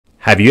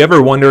Have you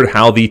ever wondered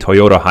how the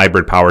Toyota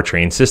Hybrid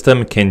Powertrain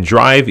system can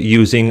drive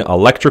using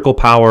electrical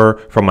power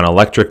from an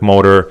electric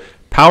motor,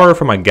 power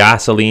from a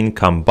gasoline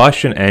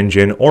combustion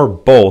engine, or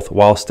both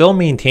while still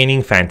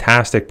maintaining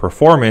fantastic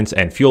performance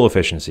and fuel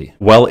efficiency?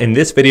 Well, in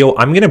this video,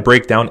 I'm going to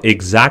break down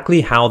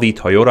exactly how the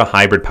Toyota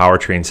Hybrid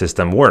Powertrain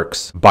system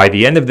works. By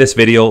the end of this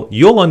video,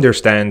 you'll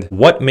understand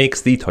what makes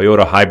the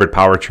Toyota Hybrid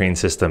Powertrain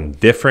system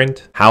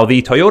different, how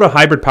the Toyota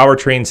Hybrid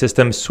Powertrain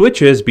system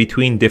switches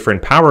between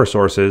different power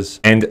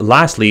sources, and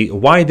lastly,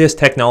 why this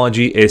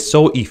technology is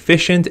so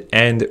efficient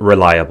and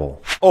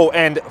reliable. Oh,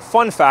 and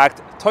fun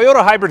fact,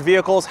 Toyota hybrid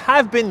vehicles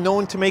have been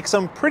known to make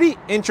some pretty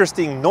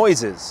interesting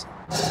noises.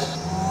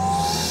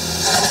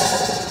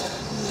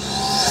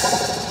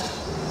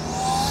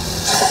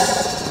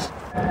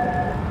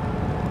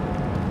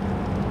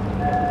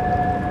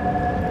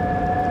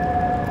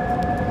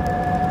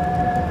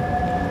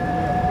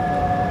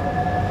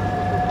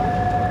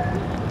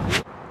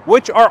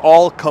 Which are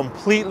all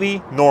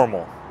completely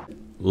normal.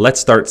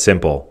 Let's start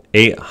simple.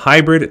 A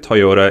hybrid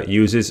Toyota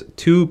uses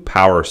two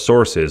power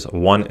sources.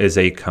 One is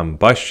a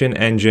combustion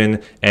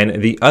engine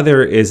and the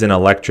other is an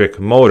electric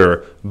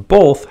motor.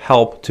 Both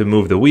help to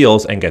move the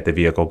wheels and get the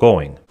vehicle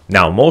going.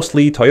 Now,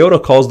 mostly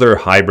Toyota calls their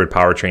hybrid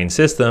powertrain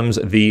systems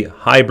the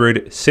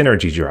hybrid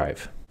synergy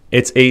drive.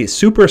 It's a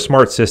super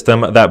smart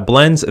system that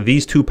blends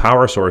these two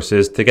power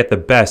sources to get the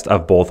best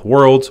of both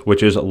worlds,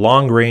 which is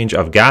long range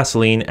of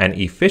gasoline and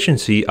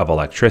efficiency of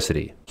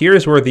electricity.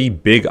 Here's where the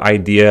big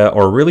idea,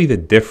 or really the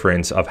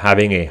difference of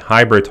having a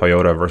hybrid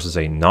Toyota versus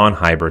a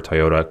non-hybrid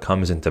Toyota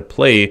comes into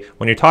play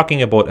when you're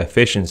talking about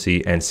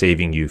efficiency and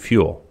saving you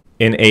fuel.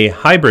 In a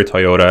hybrid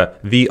Toyota,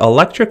 the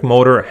electric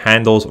motor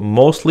handles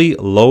mostly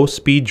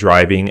low-speed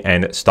driving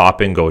and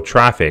stop-and-go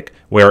traffic,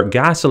 where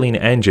gasoline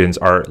engines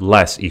are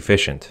less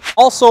efficient.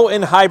 Also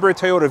in hybrid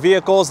Toyota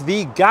vehicles,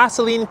 the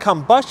gasoline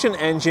combustion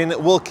engine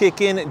will kick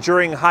in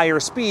during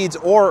higher speeds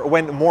or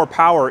when more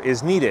power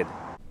is needed.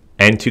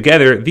 And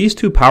together, these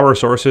two power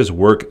sources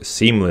work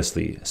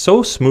seamlessly,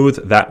 so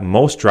smooth that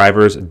most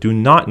drivers do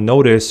not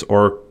notice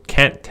or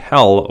can't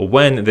tell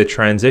when the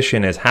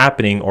transition is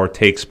happening or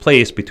takes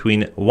place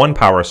between one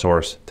power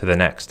source to the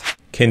next.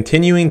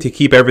 Continuing to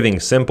keep everything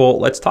simple,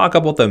 let's talk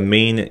about the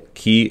main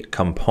key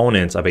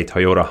components of a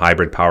Toyota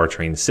hybrid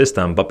powertrain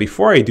system. But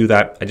before I do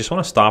that, I just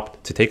want to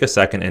stop to take a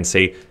second and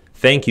say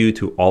thank you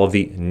to all of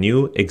the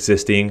new,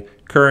 existing,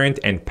 current,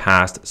 and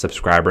past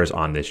subscribers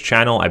on this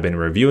channel. I've been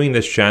reviewing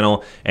this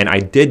channel, and I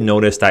did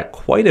notice that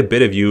quite a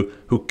bit of you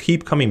who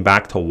keep coming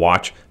back to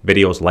watch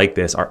videos like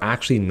this are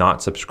actually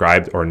not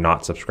subscribed or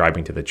not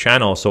subscribing to the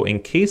channel. So in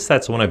case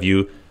that's one of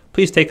you,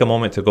 please take a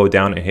moment to go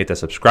down and hit the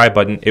subscribe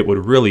button. It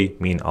would really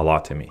mean a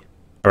lot to me.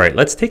 All right,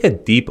 let's take a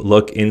deep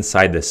look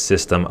inside the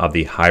system of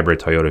the hybrid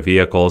Toyota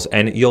vehicles,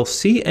 and you'll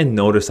see and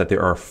notice that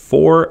there are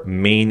four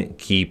main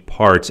key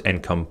parts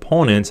and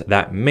components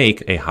that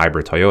make a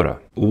hybrid Toyota.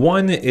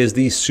 One is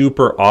the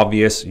super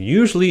obvious,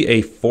 usually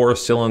a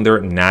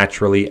four-cylinder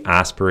naturally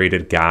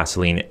aspirated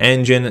gasoline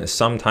engine.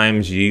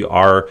 Sometimes you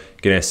are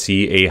gonna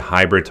see a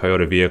hybrid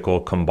Toyota vehicle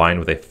combined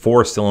with a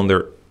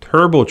four-cylinder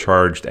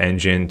turbocharged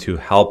engine to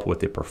help with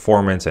the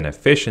performance and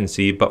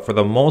efficiency, but for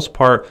the most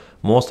part,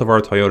 most of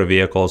our Toyota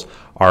vehicles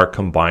are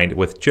combined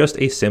with just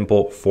a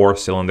simple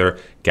four-cylinder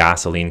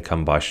gasoline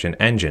combustion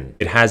engine.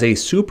 It has a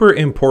super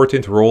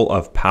important role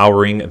of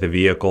powering the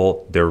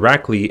vehicle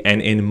directly,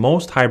 and in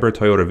most hybrid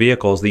Toyota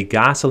vehicles, the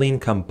gasoline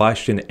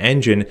combustion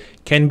engine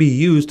can be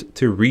used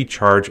to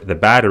recharge the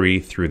battery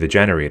through the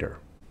generator.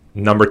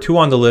 Number two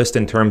on the list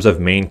in terms of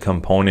main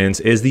components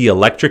is the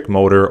electric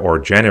motor or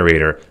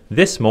generator.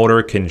 This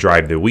motor can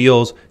drive the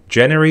wheels,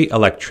 generate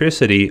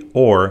electricity,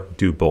 or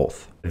do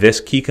both. This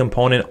key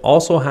component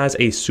also has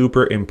a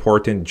super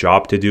important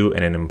job to do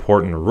and an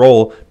important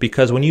role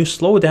because when you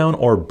slow down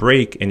or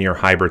brake in your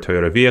hybrid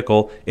Toyota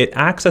vehicle, it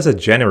acts as a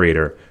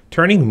generator,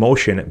 turning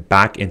motion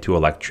back into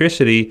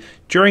electricity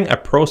during a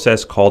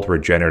process called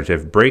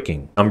regenerative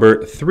braking.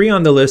 Number three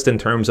on the list in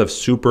terms of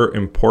super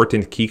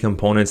important key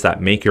components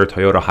that make your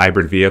Toyota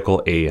hybrid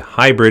vehicle a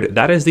hybrid,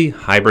 that is the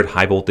hybrid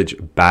high voltage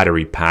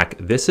battery pack.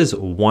 This is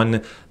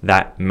one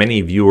that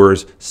many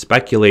viewers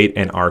speculate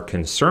and are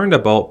concerned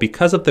about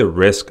because of the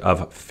risk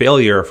of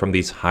failure from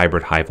these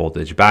hybrid high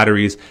voltage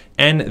batteries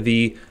and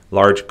the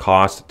large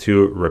cost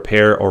to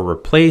repair or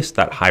replace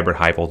that hybrid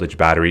high voltage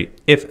battery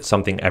if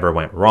something ever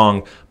went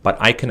wrong. But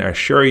I can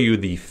assure you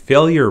the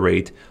failure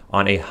rate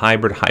on a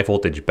hybrid high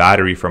voltage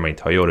battery from a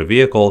Toyota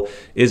vehicle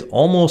is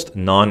almost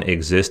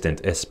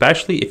non-existent,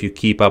 especially if you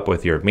keep up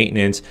with your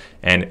maintenance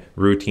and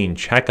routine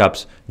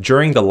checkups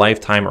during the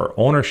lifetime or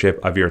ownership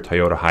of your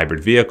Toyota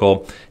hybrid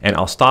vehicle. And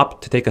I'll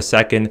stop to take a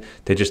second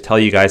to just tell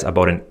you guys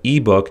about an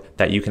ebook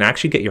that you can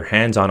actually get your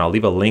hands on. I'll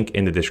leave a link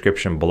in the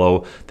description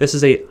below. This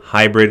is a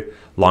hybrid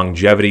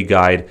longevity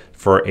guide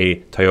for a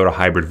Toyota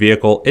hybrid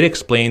vehicle. It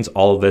explains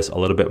all of this a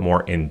little bit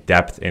more in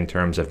depth in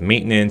terms of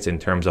maintenance, in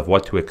terms of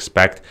what to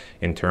expect,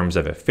 in terms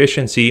of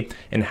efficiency,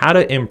 and how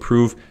to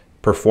improve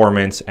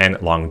performance,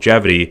 and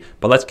longevity.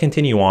 But let's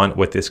continue on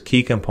with this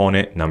key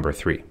component number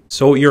 3.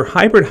 So your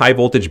hybrid high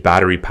voltage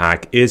battery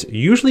pack is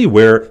usually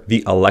where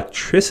the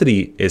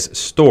electricity is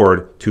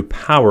stored to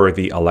power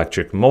the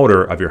electric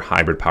motor of your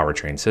hybrid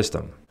powertrain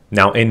system.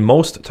 Now, in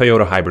most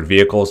Toyota hybrid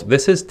vehicles,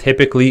 this is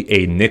typically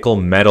a nickel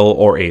metal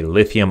or a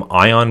lithium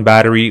ion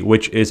battery,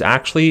 which is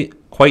actually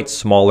quite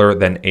smaller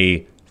than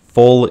a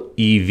full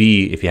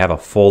EV. If you have a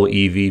full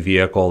EV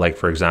vehicle, like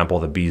for example,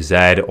 the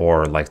BZ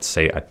or let's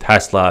say a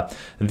Tesla,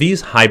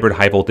 these hybrid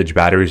high voltage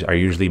batteries are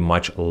usually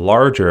much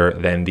larger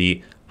than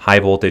the high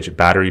voltage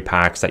battery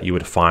packs that you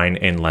would find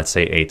in, let's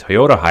say, a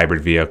Toyota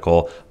hybrid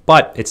vehicle,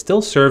 but it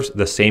still serves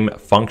the same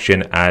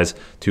function as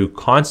to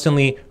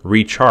constantly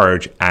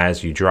recharge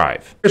as you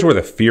drive. Here's where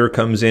the fear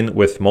comes in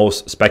with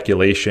most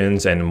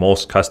speculations and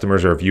most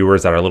customers or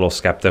viewers that are a little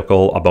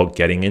skeptical about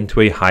getting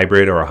into a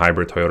hybrid or a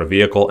hybrid Toyota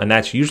vehicle, and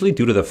that's usually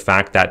due to the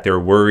fact that they're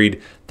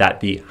worried that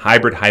the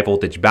hybrid high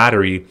voltage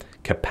battery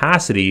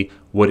capacity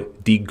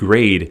would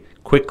degrade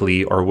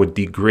quickly or would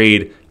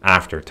degrade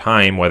after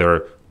time,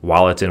 whether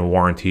while it's in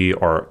warranty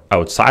or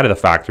outside of the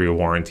factory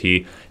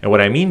warranty. And what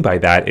I mean by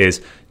that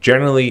is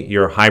generally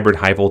your hybrid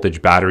high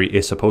voltage battery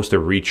is supposed to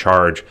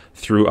recharge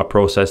through a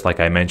process like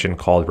I mentioned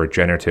called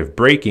regenerative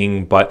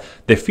braking, but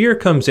the fear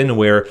comes in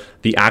where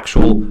the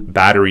actual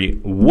battery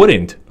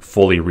wouldn't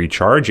fully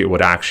recharge. It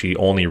would actually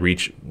only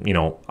reach,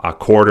 a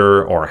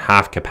quarter or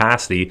half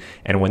capacity.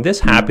 And when this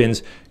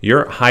happens,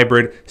 your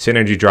hybrid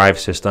synergy drive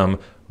system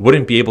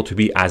wouldn't be able to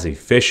be as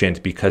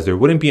efficient because there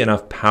wouldn't be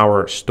enough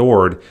power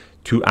stored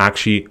to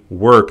actually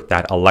work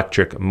that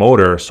electric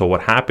motor. So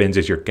what happens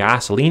is your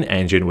gasoline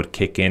engine would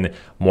kick in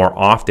more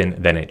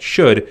often than it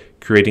should,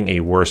 creating a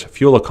worse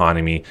fuel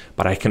economy.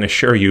 But I can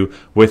assure you,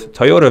 with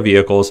Toyota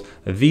vehicles,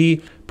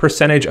 the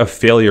percentage of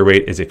failure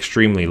rate is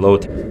extremely low.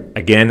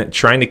 Again,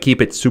 trying to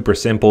keep it super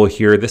simple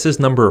here. This is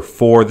number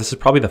 4. This is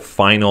probably the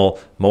final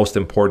most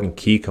important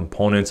key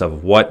components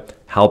of what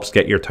helps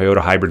get your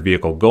Toyota hybrid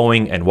vehicle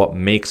going and what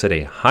makes it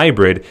a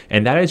hybrid,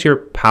 and that is your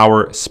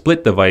power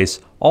split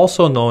device,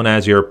 also known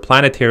as your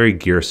planetary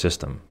gear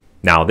system.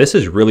 Now, this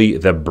is really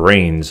the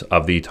brains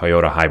of the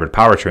Toyota hybrid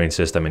powertrain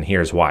system, and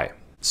here's why.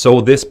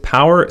 So this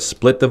power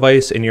split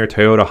device in your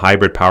Toyota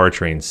hybrid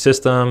powertrain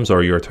systems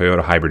or your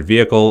Toyota hybrid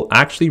vehicle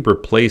actually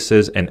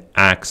replaces and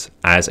acts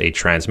as a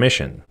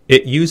transmission.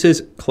 It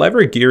uses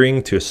clever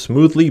gearing to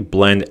smoothly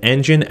blend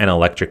engine and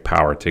electric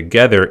power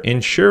together,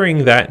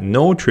 ensuring that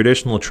no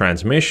traditional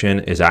transmission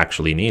is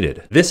actually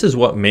needed. This is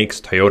what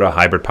makes Toyota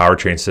hybrid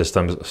powertrain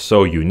systems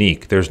so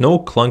unique. There's no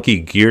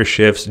clunky gear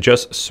shifts,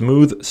 just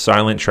smooth,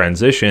 silent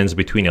transitions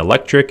between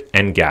electric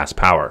and gas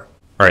power.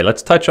 All right,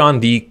 let's touch on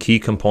the key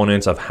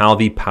components of how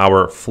the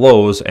power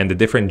flows and the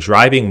different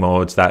driving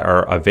modes that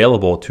are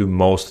available to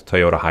most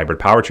Toyota hybrid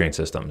powertrain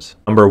systems.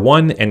 Number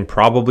 1, and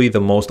probably the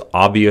most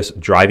obvious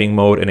driving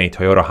mode in a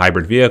Toyota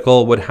hybrid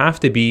vehicle, would have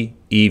to be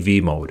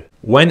EV mode.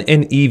 When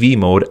in EV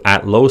mode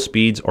at low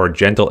speeds or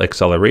gentle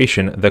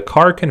acceleration, the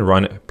car can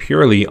run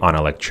purely on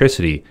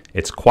electricity.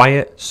 It's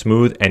quiet,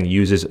 smooth, and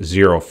uses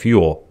zero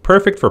fuel,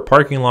 perfect for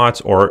parking lots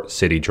or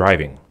city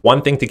driving.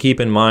 One thing to keep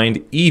in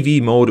mind,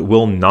 EV mode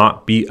will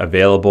not be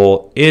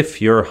available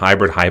if your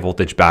hybrid high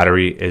voltage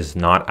battery is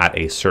not at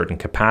a certain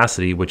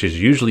capacity, which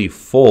is usually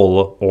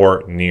full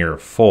or near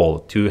full.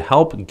 To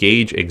help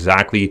gauge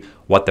exactly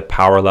what the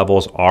power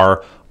levels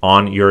are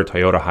on your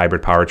Toyota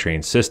hybrid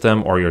powertrain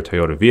system or your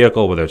Toyota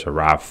vehicle, whether it's a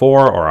RAV4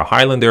 or a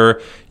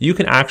Highlander, you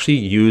can actually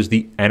use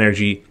the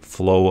energy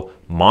flow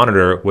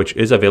monitor, which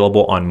is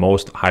available on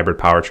most hybrid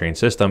powertrain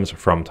systems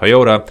from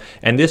Toyota.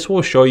 And this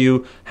will show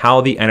you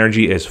how the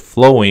energy is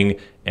flowing,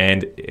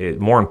 and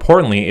more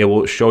importantly, it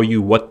will show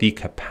you what the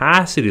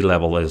capacity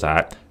level is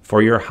at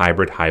for your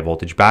hybrid high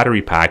voltage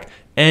battery pack.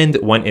 And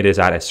when it is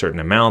at a certain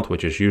amount,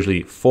 which is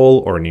usually full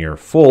or near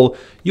full,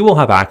 you will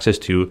have access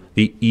to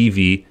the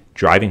EV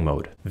driving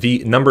mode.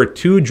 The number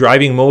 2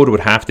 driving mode would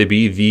have to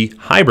be the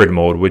hybrid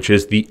mode, which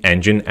is the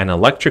engine and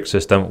electric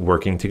system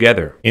working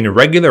together. In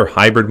regular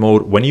hybrid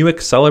mode, when you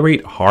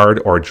accelerate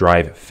hard or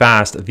drive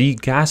fast, the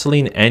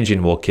gasoline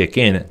engine will kick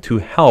in to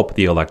help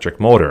the electric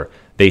motor.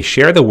 They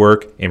share the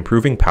work,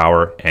 improving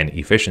power and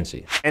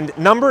efficiency. And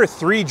number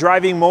 3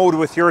 driving mode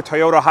with your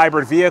Toyota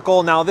hybrid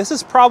vehicle. Now, this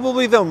is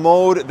probably the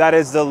mode that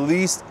is the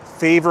least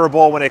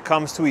favorable when it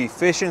comes to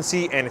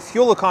efficiency and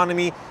fuel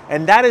economy,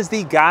 and that is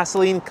the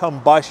gasoline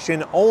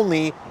combustion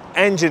only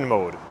engine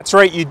mode. That's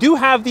right, you do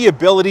have the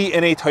ability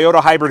in a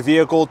Toyota hybrid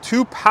vehicle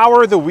to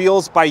power the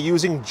wheels by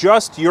using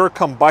just your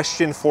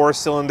combustion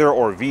 4-cylinder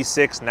or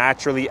V6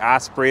 naturally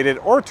aspirated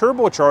or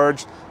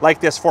turbocharged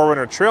like this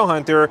 4Runner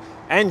Trailhunter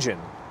engine.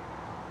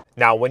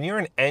 Now, when you're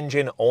in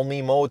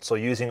engine-only mode, so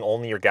using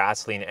only your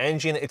gasoline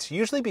engine, it's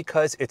usually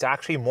because it's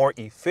actually more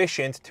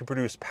efficient to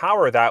produce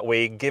power that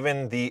way,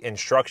 given the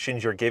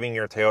instructions you're giving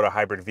your Toyota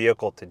hybrid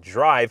vehicle to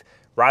drive,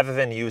 rather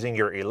than using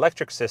your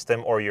electric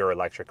system or your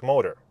electric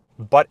motor.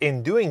 But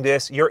in doing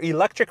this, your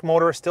electric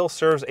motor still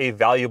serves a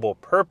valuable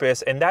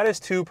purpose, and that is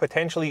to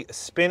potentially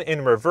spin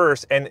in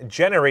reverse and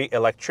generate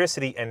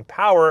electricity and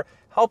power,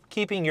 help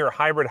keeping your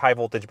hybrid high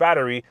voltage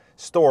battery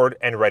stored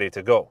and ready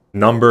to go.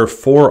 Number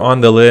 4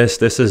 on the list,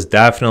 this is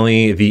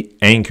definitely the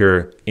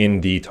anchor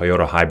in the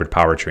Toyota Hybrid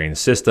Powertrain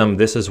system.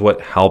 This is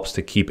what helps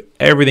to keep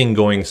everything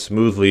going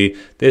smoothly.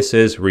 This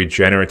is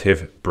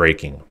regenerative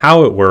braking.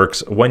 How it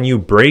works: when you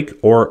brake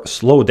or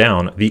slow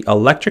down, the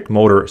electric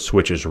motor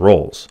switches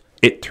roles.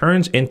 It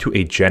turns into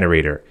a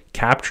generator,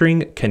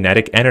 capturing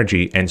kinetic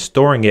energy and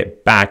storing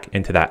it back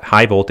into that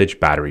high voltage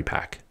battery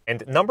pack.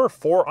 And number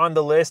 4 on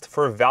the list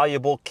for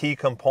valuable key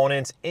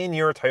components in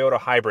your Toyota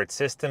hybrid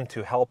system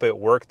to help it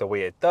work the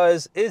way it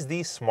does is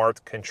the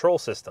smart control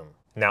system.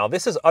 Now,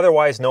 this is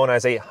otherwise known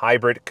as a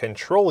hybrid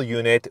control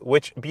unit,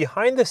 which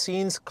behind the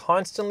scenes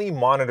constantly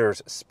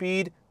monitors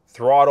speed,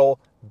 throttle,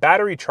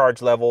 battery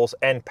charge levels,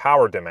 and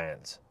power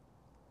demands.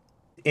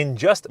 In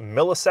just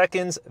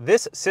milliseconds,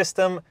 this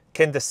system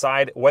can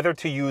decide whether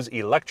to use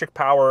electric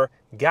power,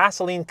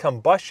 gasoline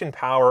combustion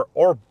power,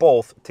 or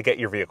both to get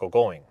your vehicle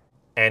going.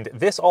 And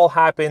this all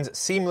happens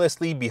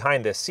seamlessly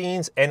behind the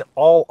scenes and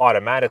all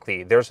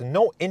automatically. There's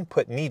no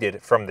input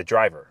needed from the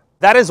driver.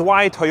 That is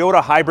why Toyota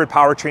hybrid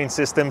powertrain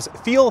systems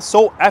feel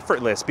so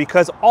effortless,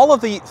 because all of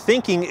the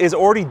thinking is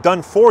already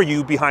done for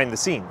you behind the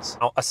scenes.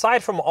 Now,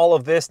 aside from all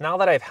of this, now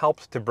that I've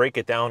helped to break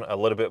it down a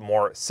little bit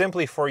more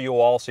simply for you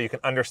all so you can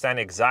understand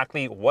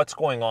exactly what's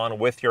going on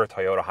with your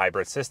Toyota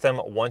hybrid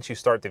system once you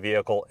start the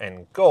vehicle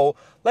and go,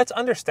 let's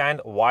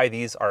understand why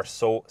these are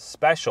so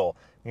special.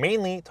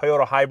 Mainly,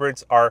 Toyota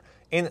hybrids are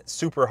in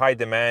super high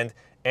demand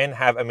and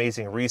have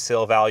amazing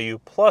resale value,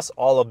 plus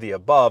all of the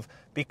above,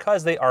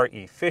 because they are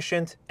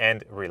efficient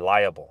and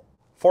reliable.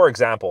 For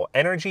example,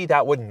 energy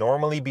that would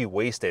normally be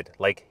wasted,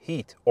 like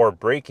heat or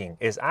braking,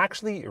 is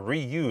actually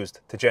reused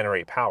to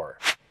generate power.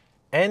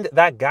 And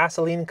that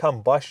gasoline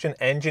combustion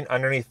engine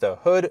underneath the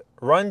hood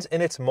runs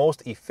in its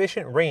most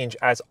efficient range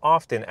as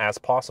often as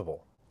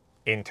possible.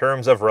 In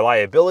terms of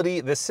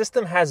reliability, the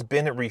system has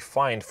been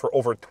refined for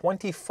over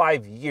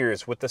 25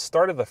 years with the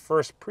start of the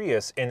first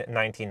Prius in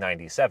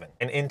 1997.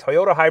 And in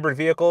Toyota hybrid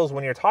vehicles,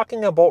 when you're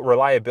talking about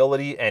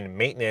reliability and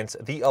maintenance,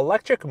 the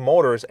electric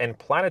motors and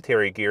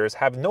planetary gears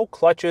have no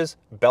clutches,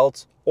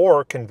 belts,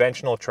 or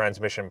conventional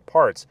transmission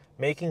parts,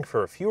 making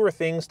for fewer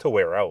things to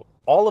wear out.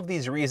 All of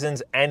these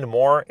reasons and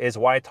more is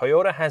why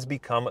Toyota has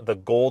become the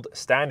gold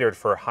standard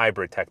for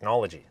hybrid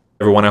technology.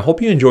 Everyone, I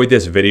hope you enjoyed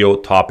this video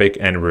topic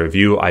and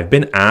review. I've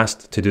been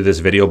asked to do this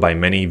video by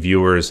many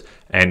viewers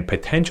and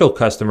potential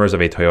customers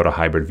of a Toyota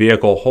hybrid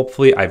vehicle.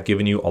 Hopefully, I've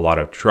given you a lot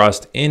of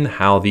trust in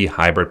how the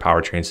hybrid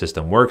powertrain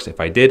system works. If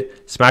I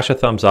did, smash a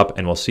thumbs up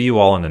and we'll see you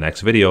all in the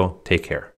next video. Take care.